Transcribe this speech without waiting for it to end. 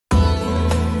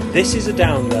This is a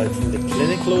download from the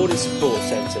Clinical Audit Support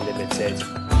Centre Limited.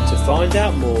 To find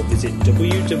out more, visit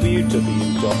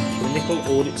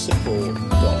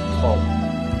www.clinicalauditsupport.com.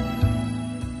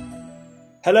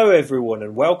 Hello everyone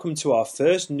and welcome to our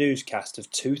first newscast of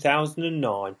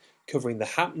 2009, covering the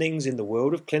happenings in the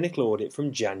world of clinical audit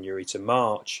from January to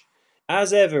March.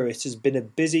 As ever, it has been a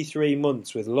busy 3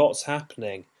 months with lots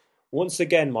happening. Once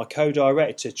again, my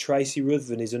co-director Tracy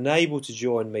Ruthven is unable to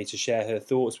join me to share her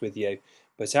thoughts with you.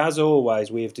 But as always,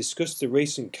 we have discussed the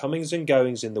recent comings and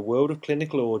goings in the world of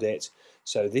clinical audit,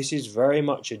 so this is very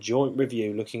much a joint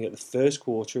review looking at the first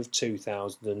quarter of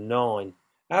 2009.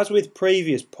 As with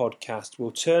previous podcasts,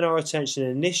 we'll turn our attention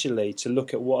initially to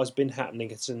look at what has been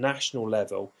happening at a national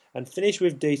level and finish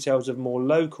with details of more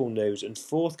local news and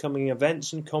forthcoming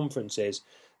events and conferences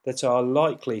that are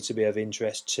likely to be of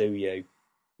interest to you.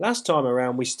 Last time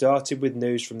around we started with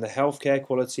news from the Healthcare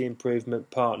Quality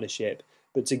Improvement Partnership,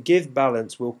 but to give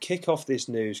balance we'll kick off this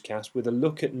newscast with a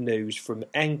look at news from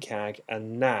NCAG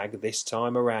and NAG this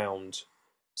time around.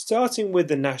 Starting with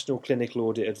the National Clinical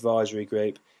Audit Advisory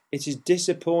Group, it is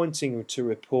disappointing to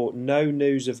report no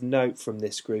news of note from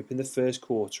this group in the first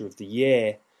quarter of the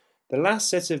year. The last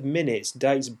set of minutes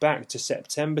dates back to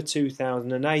September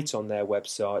 2008 on their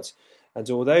website, and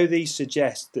although these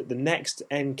suggest that the next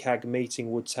NCAG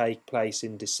meeting would take place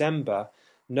in December,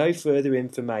 no further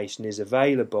information is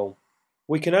available.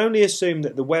 We can only assume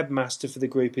that the webmaster for the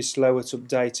group is slow at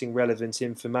updating relevant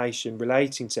information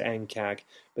relating to NCAG,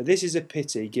 but this is a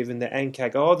pity given that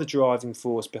NCAG are the driving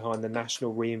force behind the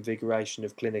national reinvigoration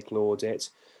of clinical audit,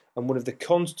 and one of the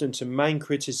constant and main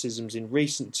criticisms in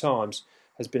recent times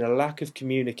has been a lack of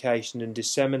communication and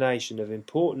dissemination of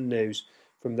important news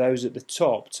from those at the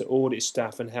top to audit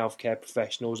staff and healthcare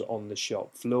professionals on the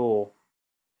shop floor.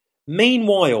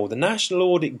 Meanwhile, the National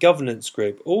Audit Governance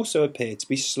Group also appear to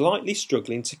be slightly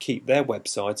struggling to keep their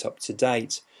website up to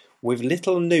date, with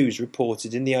little news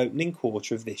reported in the opening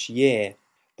quarter of this year.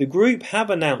 The group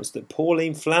have announced that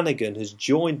Pauline Flanagan has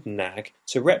joined NAG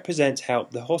to represent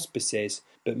Help the Hospices,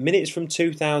 but minutes from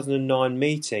 2009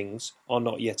 meetings are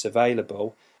not yet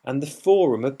available, and the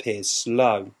forum appears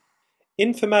slow.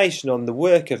 Information on the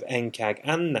work of NCAG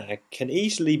and NAG can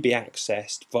easily be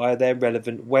accessed via their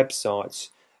relevant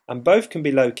websites, and both can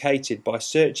be located by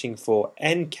searching for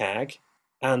NCAG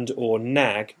and or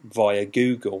NAG via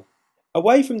Google.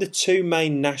 Away from the two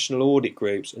main national audit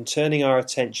groups and turning our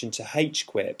attention to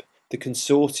HQIP, the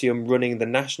consortium running the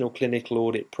National Clinical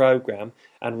Audit Programme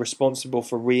and responsible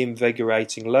for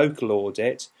reinvigorating local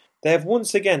audit, they have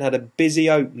once again had a busy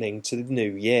opening to the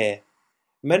new year.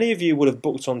 Many of you will have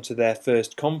booked onto their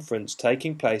first conference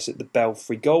taking place at the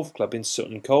Belfry Golf Club in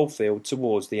Sutton Coldfield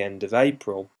towards the end of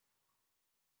April.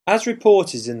 As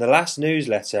reported in the last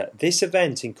newsletter, this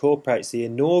event incorporates the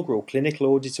inaugural Clinical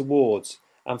Audit Awards,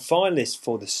 and finalists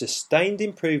for the Sustained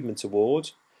Improvement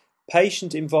Award,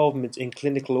 Patient Involvement in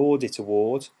Clinical Audit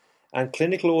Award, and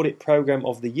Clinical Audit Programme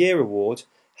of the Year Award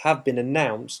have been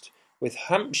announced, with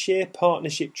Hampshire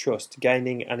Partnership Trust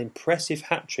gaining an impressive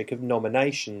hat-trick of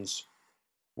nominations.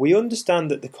 We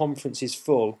understand that the conference is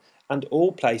full and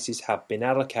all places have been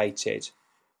allocated.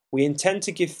 We intend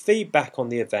to give feedback on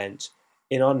the event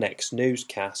in our next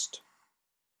newscast.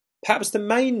 Perhaps the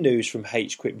main news from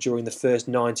HQIP during the first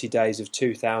 90 days of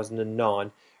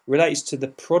 2009 relates to the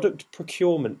product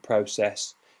procurement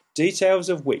process, details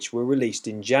of which were released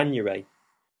in January.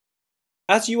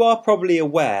 As you are probably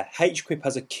aware, HQIP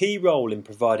has a key role in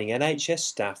providing NHS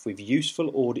staff with useful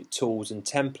audit tools and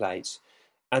templates,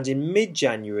 and in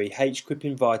mid-January HQIP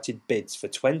invited bids for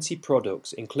 20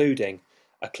 products including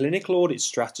a clinical audit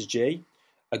strategy,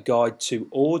 a guide to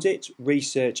audit,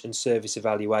 research and service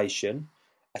evaluation,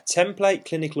 a template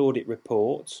clinical audit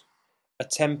report, a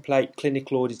template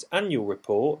clinical audit annual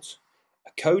report,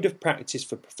 a code of practice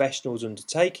for professionals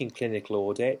undertaking clinical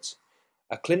audit,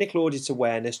 a clinical audit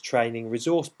awareness training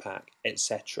resource pack,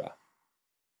 etc.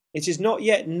 It is not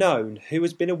yet known who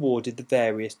has been awarded the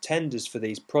various tenders for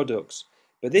these products,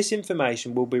 but this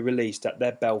information will be released at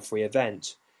their Belfry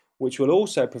event, which will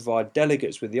also provide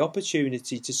delegates with the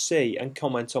opportunity to see and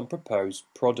comment on proposed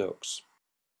products.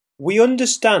 We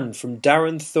understand from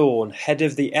Darren Thorne, head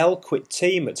of the LQIT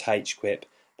team at HQIP,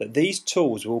 that these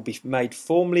tools will be made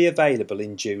formally available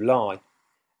in July.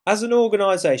 As an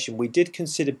organisation, we did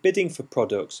consider bidding for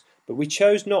products, but we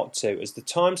chose not to as the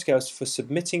timescales for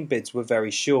submitting bids were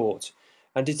very short,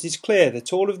 and it is clear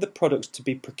that all of the products to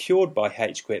be procured by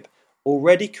HQIP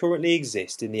already currently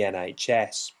exist in the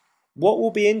NHS. What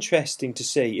will be interesting to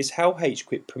see is how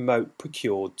HQIP promote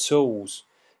procured tools.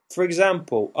 For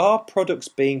example, are products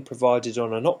being provided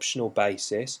on an optional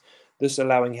basis, thus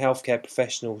allowing healthcare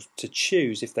professionals to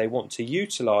choose if they want to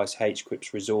utilise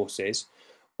HQIP's resources,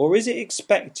 or is it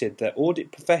expected that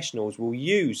audit professionals will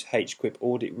use HQIP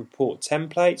audit report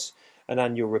templates and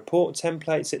annual report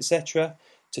templates, etc.,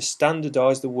 to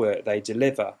standardise the work they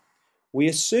deliver? We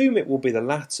assume it will be the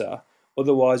latter,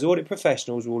 otherwise audit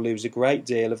professionals will lose a great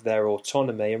deal of their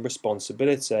autonomy and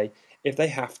responsibility if they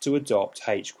have to adopt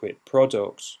HQIP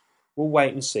products. We'll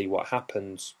wait and see what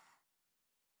happens.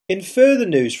 In further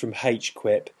news from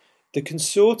HQIP, the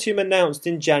consortium announced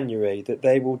in January that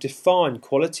they will define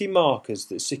quality markers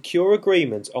that secure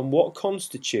agreement on what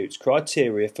constitutes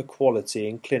criteria for quality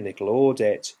in clinical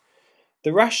audit.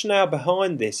 The rationale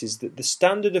behind this is that the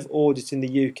standard of audit in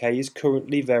the UK is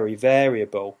currently very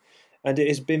variable, and it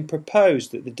has been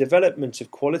proposed that the development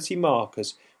of quality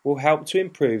markers will help to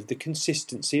improve the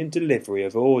consistency and delivery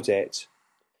of audit.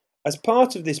 As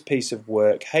part of this piece of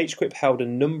work, HQIP held a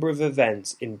number of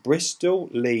events in Bristol,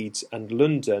 Leeds and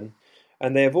London,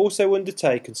 and they have also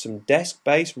undertaken some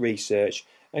desk-based research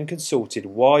and consulted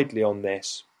widely on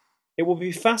this. It will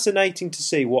be fascinating to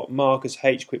see what markers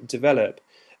HQIP develop,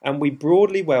 and we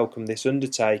broadly welcome this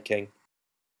undertaking.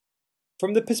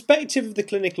 From the perspective of the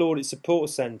Clinical Audit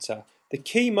Support Centre, the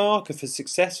key marker for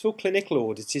successful clinical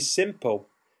audit is simple.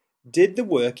 Did the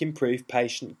work improve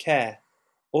patient care?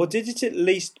 Or did it at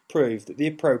least prove that the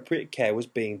appropriate care was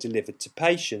being delivered to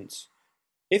patients?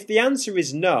 If the answer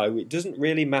is no, it doesn't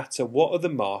really matter what other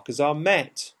markers are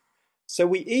met. So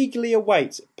we eagerly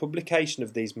await publication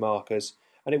of these markers,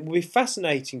 and it will be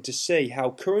fascinating to see how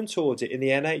current audit in the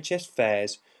NHS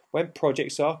fares when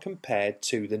projects are compared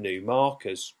to the new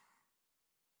markers.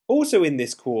 Also in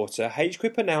this quarter,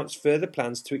 HQIP announced further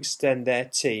plans to extend their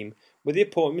team with the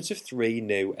appointment of 3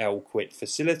 new LQIT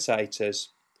facilitators.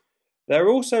 They are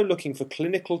also looking for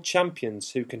clinical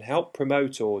champions who can help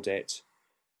promote audit.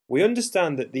 We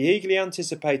understand that the eagerly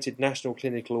anticipated National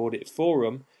Clinical Audit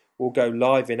Forum will go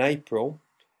live in April,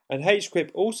 and HQIP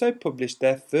also published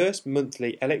their first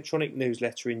monthly electronic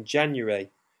newsletter in January.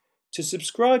 To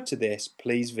subscribe to this,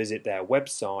 please visit their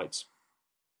website.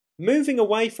 Moving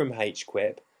away from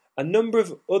HQIP, a number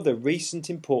of other recent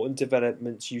important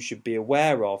developments you should be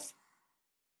aware of.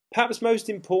 Perhaps most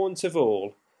important of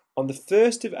all, on the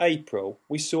 1st of April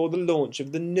we saw the launch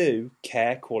of the new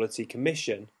Care Quality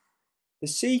Commission. The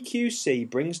CQC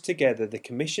brings together the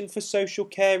Commission for Social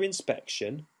Care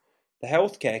Inspection, the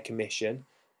Healthcare Commission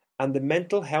and the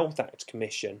Mental Health Act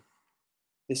Commission.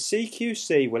 The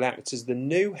CQC will act as the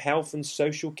new health and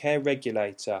social care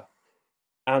regulator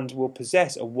and will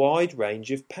possess a wide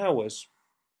range of powers.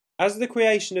 As the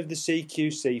creation of the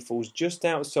CQC falls just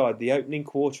outside the opening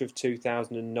quarter of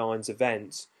 2009's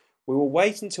events, we will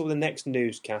wait until the next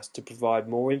newscast to provide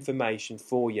more information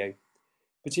for you.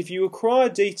 But if you require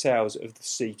details of the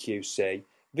CQC,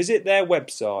 visit their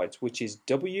website, which is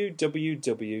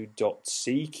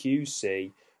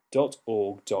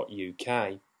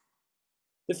www.cqc.org.uk.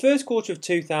 The first quarter of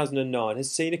 2009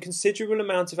 has seen a considerable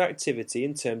amount of activity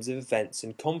in terms of events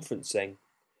and conferencing.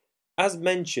 As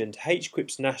mentioned,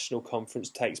 HQIP's national conference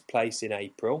takes place in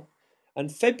April,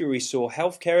 and February saw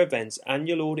Healthcare Events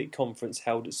Annual Audit Conference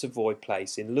held at Savoy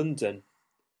Place in London.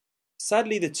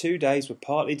 Sadly, the 2 days were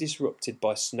partly disrupted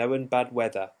by snow and bad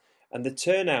weather, and the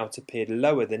turnout appeared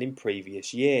lower than in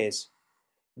previous years.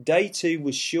 Day 2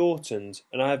 was shortened,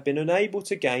 and I have been unable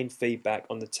to gain feedback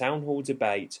on the town hall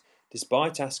debate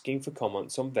despite asking for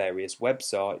comments on various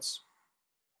websites.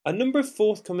 A number of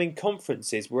forthcoming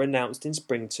conferences were announced in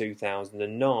spring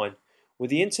 2009, with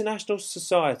the International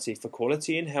Society for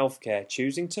Quality in Healthcare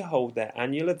choosing to hold their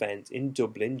annual event in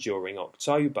Dublin during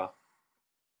October.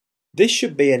 This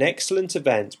should be an excellent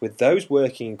event, with those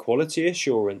working in quality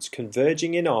assurance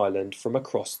converging in Ireland from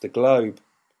across the globe.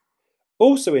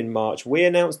 Also in March, we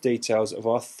announced details of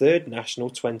our third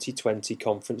National 2020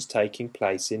 conference taking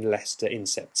place in Leicester in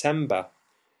September.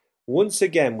 Once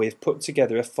again, we have put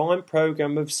together a fine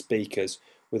programme of speakers,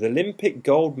 with Olympic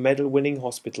gold medal winning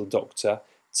hospital doctor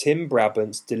Tim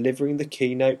Brabants delivering the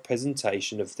keynote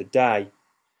presentation of the day.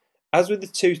 As with the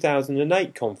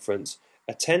 2008 conference,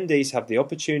 attendees have the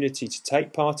opportunity to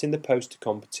take part in the poster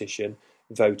competition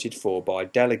voted for by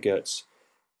delegates.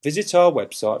 Visit our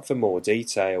website for more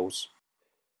details.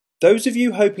 Those of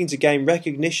you hoping to gain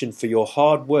recognition for your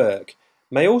hard work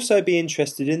may also be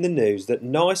interested in the news that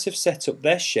NICE have set up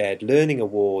their Shared Learning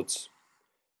Awards.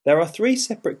 There are 3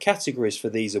 separate categories for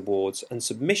these awards, and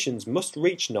submissions must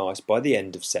reach NICE by the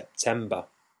end of September.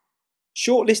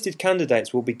 Shortlisted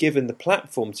candidates will be given the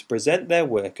platform to present their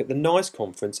work at the NICE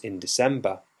conference in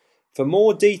December. For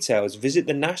more details, visit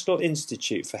the National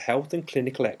Institute for Health and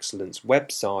Clinical Excellence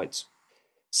website.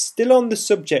 Still on the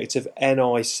subject of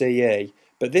NICE,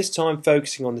 but this time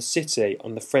focusing on the city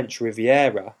on the French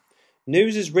Riviera,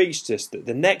 news has reached us that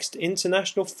the next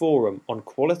International Forum on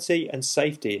Quality and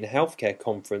Safety in Healthcare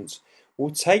conference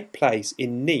will take place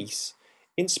in Nice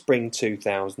in spring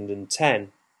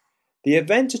 2010. The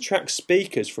event attracts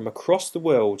speakers from across the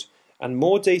world, and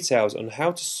more details on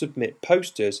how to submit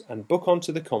posters and book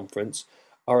onto the conference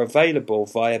are available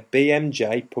via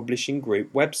BMJ Publishing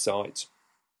Group website.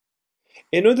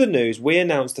 In other news, we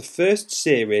announced the first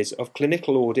series of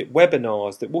clinical audit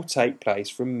webinars that will take place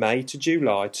from May to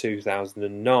July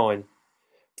 2009.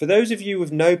 For those of you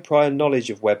with no prior knowledge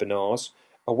of webinars,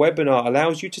 a webinar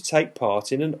allows you to take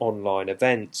part in an online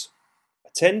event.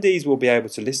 Attendees will be able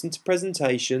to listen to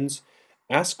presentations,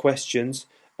 ask questions,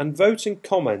 and vote and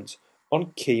comment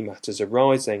on key matters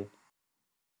arising.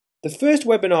 The first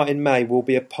webinar in May will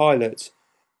be a pilot,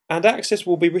 and access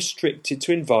will be restricted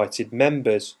to invited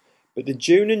members, but the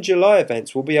June and July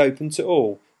events will be open to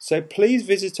all, so please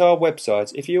visit our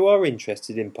website if you are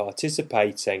interested in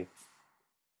participating.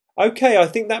 Okay, I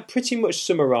think that pretty much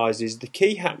summarises the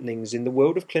key happenings in the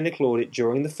world of clinical audit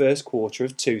during the first quarter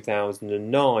of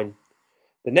 2009.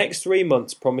 The next 3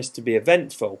 months promise to be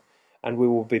eventful, and we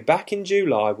will be back in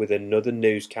July with another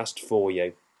newscast for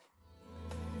you.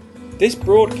 This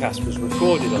broadcast was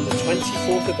recorded on the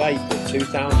 24th of April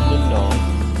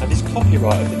 2009 and is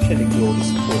copyright of the Clinical Audit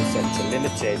Support Centre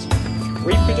Limited.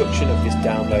 Reproduction of this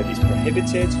download is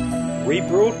prohibited.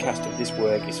 Rebroadcast of this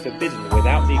work is forbidden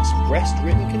without the expressed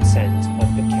written consent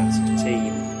of the cast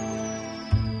team.